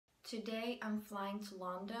Today I'm flying to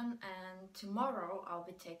London and tomorrow I'll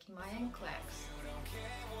be taking my NCLEX.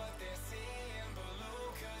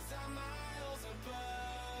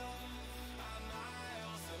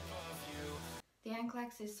 The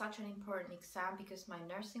NCLEX is such an important exam because my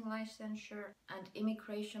nursing licensure and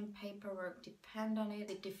immigration paperwork depend on it.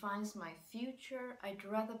 It defines my future. I'd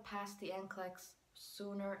rather pass the NCLEX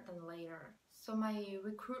sooner than later. So my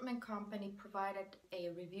recruitment company provided a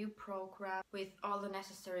review program with all the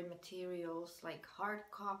necessary materials like hard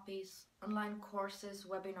copies, online courses,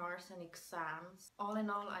 webinars and exams. All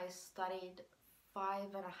in all, I studied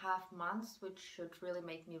 5.5 months, which should really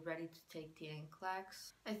make me ready to take the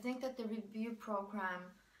NCLEX. I think that the review program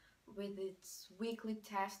with its weekly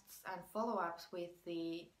tests and follow-ups with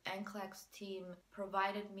the NCLEX team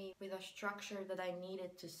provided me with a structure that I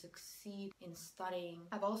needed to succeed in studying.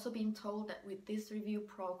 I've also been told that with this review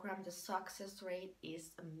program the success rate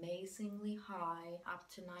is amazingly high, up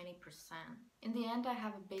to 90%. In the end I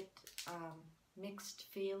have a bit mixed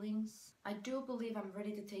feelings. I do believe I'm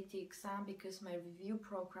ready to take the exam because my review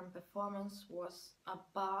program performance was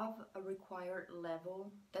above a required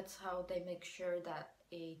level. That's how they make sure that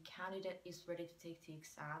a candidate is ready to take the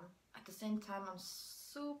exam. At the same time, I'm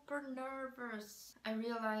super nervous. I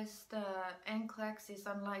realized the NCLEX is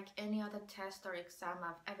unlike any other test or exam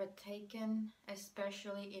I've ever taken,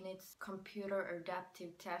 especially in its computer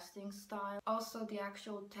adaptive testing style. Also, the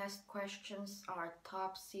actual test questions are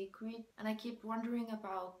top secret, and I keep wondering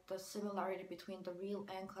about the similarity between the real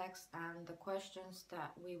NCLEX and the questions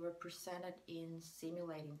that we were presented in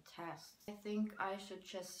simulating tests. I think I should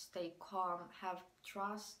just stay calm, have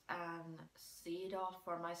trust and see it all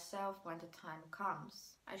for myself when the time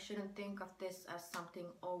comes. I shouldn't think of this as something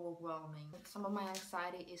overwhelming. Some of my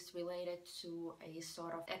anxiety is related to a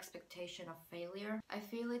sort of expectation of failure. I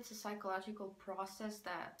feel it's a psychological process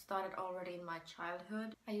that started already in my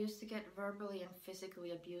childhood. I used to get verbally and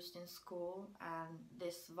physically abused in school, and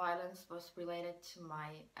this violence was related to my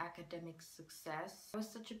academic success. I was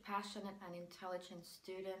such a passionate and intelligent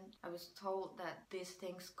student. I was told that these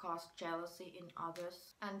things cause jealousy in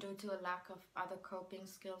others, and due to a lack of other coping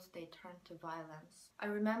skills, they turned to violence. I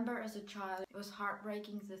remember as a child, it was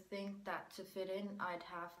heartbreaking to think that to fit in, I'd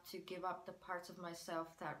have to give up the parts of myself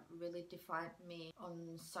that really defined me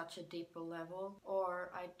on such a deeper level,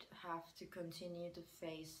 or I'd have to continue to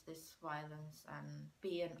face this violence and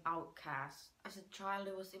be an outcast. As a child,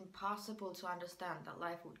 it was impossible to understand that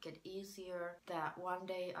life would get easier, that one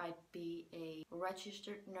day I'd be a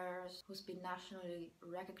registered nurse who's been nationally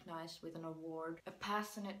recognized with an award, a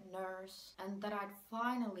passionate nurse, and that I'd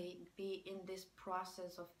finally be in this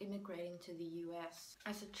process of immigrating to the US.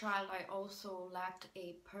 As a child, I also lacked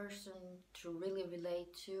a person to really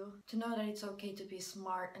relate to know that it's okay to be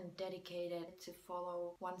smart and dedicated, to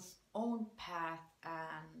follow one's own path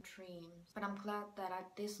and dreams. But I'm glad that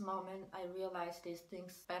at this moment I realize these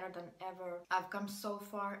things better than ever. I've come so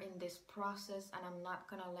far in this process and I'm not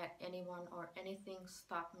gonna let anyone or anything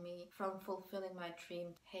stop me from fulfilling my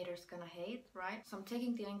dream. Haters gonna hate, right? So I'm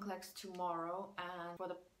taking the NCLEX tomorrow, and for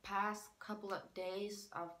the past couple of days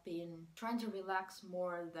I've been trying to relax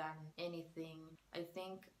more than anything. I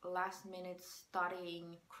think last minute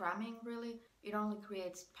studying, cramming really, it only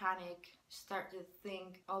creates panic. Start to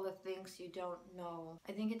think all the things you don't know.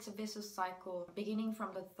 I think it's a vicious cycle, beginning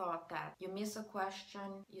from the thought that you miss a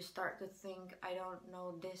question, you start to think, I don't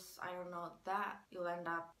know this, I don't know that. You'll end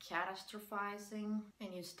up catastrophizing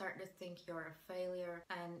and you start to think you're a failure.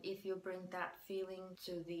 And if you bring that feeling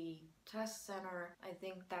to the test center, I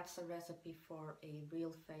think that's a recipe for a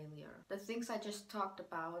real failure. The things I just talked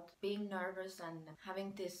about, being nervous and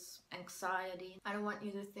having this anxiety, I don't want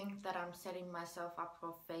you to think that I'm setting myself up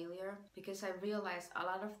for failure, because I realize a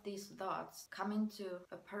lot of these thoughts come into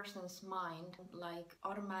a person's mind like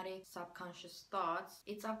automatic subconscious thoughts.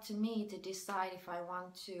 It's up to me to decide if I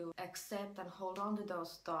want to accept and hold on to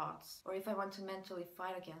those thoughts, or if I want to mentally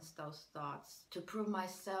fight against those thoughts, to prove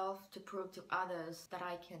myself, to prove to others that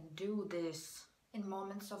I can do this. In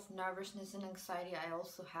moments of nervousness and anxiety, I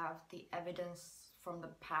also have the evidence from the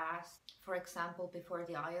past. For example, before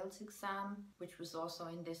the IELTS exam, which was also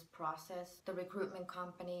in this process, the recruitment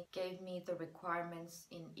company gave me the requirements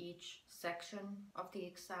in each section of the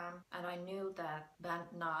exam, and I knew that band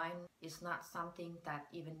 9 is not something that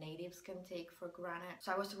even natives can take for granted.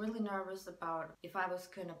 So I was really nervous about if I was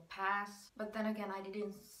gonna pass, but then again I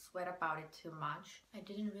didn't sweat about it too much. I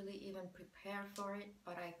didn't really even prepare for it,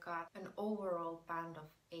 but I got an overall band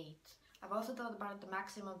of 8. I've also thought about the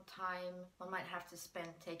maximum time one might have to spend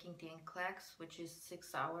taking the NCLEX, which is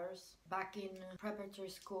 6 hours. Back in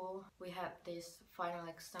preparatory school, we had these final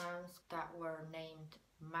exams that were named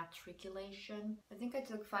matriculation. I think I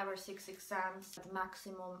took 5 or 6 exams. The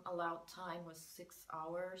maximum allowed time was 6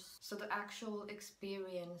 hours. So the actual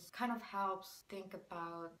experience kind of helps think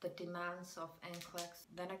about the demands of NCLEX.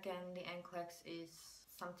 Then again, the NCLEX is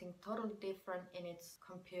something totally different in its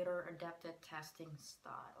computer adapted testing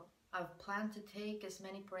style. I've planned to take as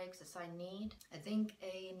many breaks as I need. I think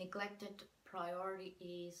a neglected priority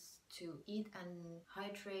is to eat and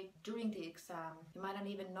hydrate during the exam. You might not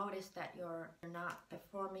even notice that you're not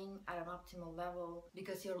performing at an optimal level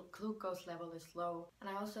because your glucose level is low. And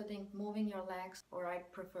I also think moving your legs, or I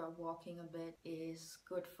prefer walking a bit, is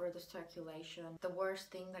good for the circulation. The worst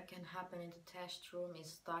thing that can happen in the test room is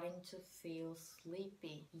starting to feel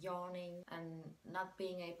sleepy, yawning, and not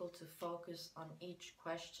being able to focus on each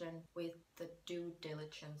question with the due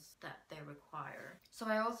diligence that they require. So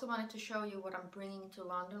I also wanted to show you what I'm bringing to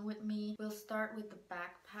London with me. We'll start with the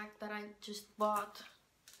backpack that I just bought.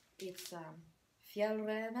 It's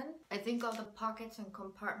Fjällräven. I think all the pockets and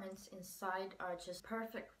compartments inside are just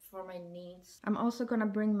perfect for my needs. I'm also gonna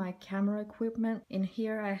bring my camera equipment. In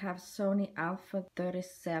here I have Sony Alpha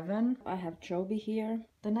 37. I have Joby here.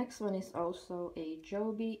 The next one is also a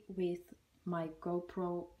Joby with my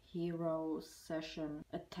GoPro Hero session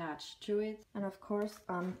attached to it. And of course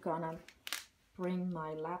I'm gonna bring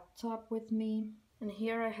my laptop with me. And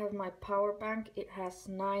here I have my power bank. It has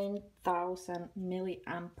 9,000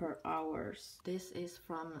 milliampere hours. This is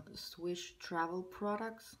from Swish Travel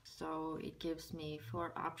Products, so it gives me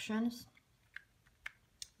 4 options.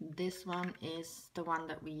 This one is the one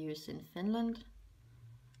that we use in Finland,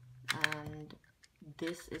 and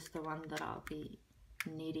this is the one that I'll be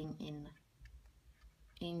needing in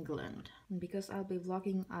England. And because I'll be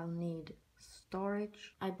vlogging, I'll need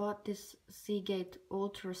storage. I bought this Seagate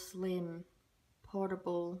Ultra Slim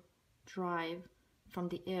portable drive from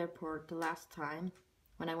the airport the last time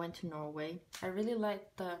when I went to Norway. I really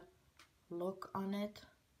like the look on it.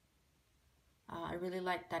 I really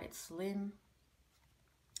like that it's slim.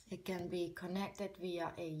 It can be connected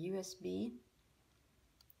via a USB,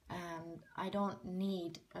 and I don't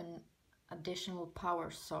need an additional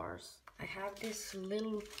power source. I have this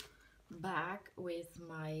little bag with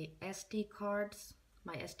my SD cards,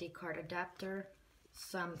 my SD card adapter,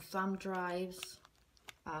 some thumb drives.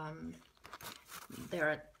 There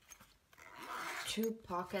are 2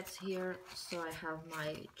 pockets here, so I have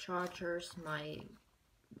my chargers, my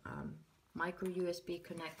micro USB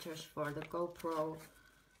connectors for the GoPro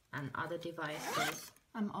and other devices.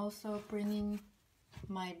 I'm also bringing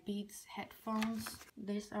my Beats headphones.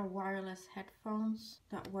 These are wireless headphones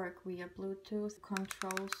that work via Bluetooth.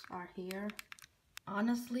 Controls are here.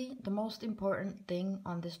 Honestly, the most important thing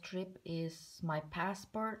on this trip is my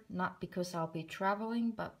passport, not because I'll be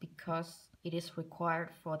traveling, but because it is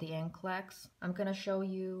required for the NCLEX. I'm gonna show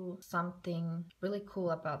you something really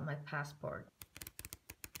cool about my passport.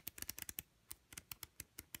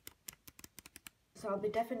 So I'll be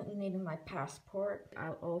definitely needing my passport.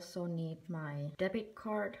 I'll also need my debit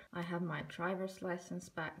card. I have my driver's license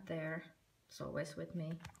back there. It's always with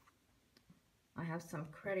me. I have some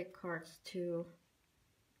credit cards too,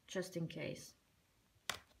 just in case.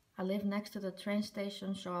 I live next to the train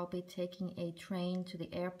station, so I'll be taking a train to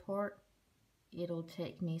the airport. It'll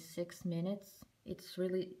take me 6 minutes. It's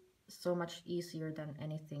really so much easier than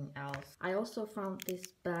anything else. I also found this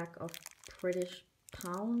bag of British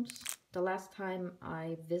pounds. The last time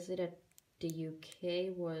I visited the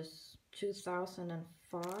UK was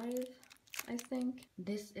 2005, I think.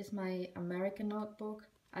 This is my American notebook.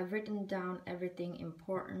 I've written down everything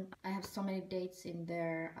important. I have so many dates in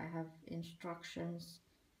there. I have instructions.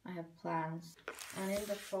 I have plans. And in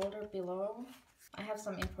the folder below, I have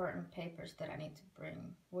some important papers that I need to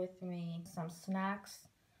bring with me. Some snacks.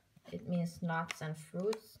 It means nuts and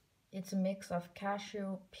fruits. It's a mix of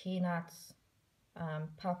cashew, peanuts,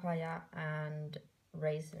 papaya, and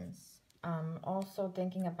raisins. I'm also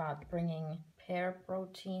thinking about bringing pear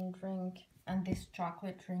protein drink and this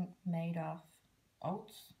chocolate drink made of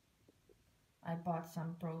oats. I bought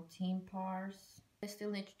some protein bars. I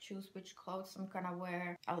still need to choose which clothes I'm gonna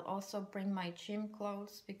wear. I'll also bring my gym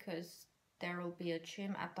clothes because there will be a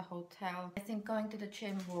gym at the hotel. I think going to the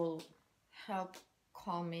gym will help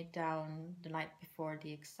calm me down the night before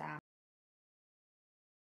the exam.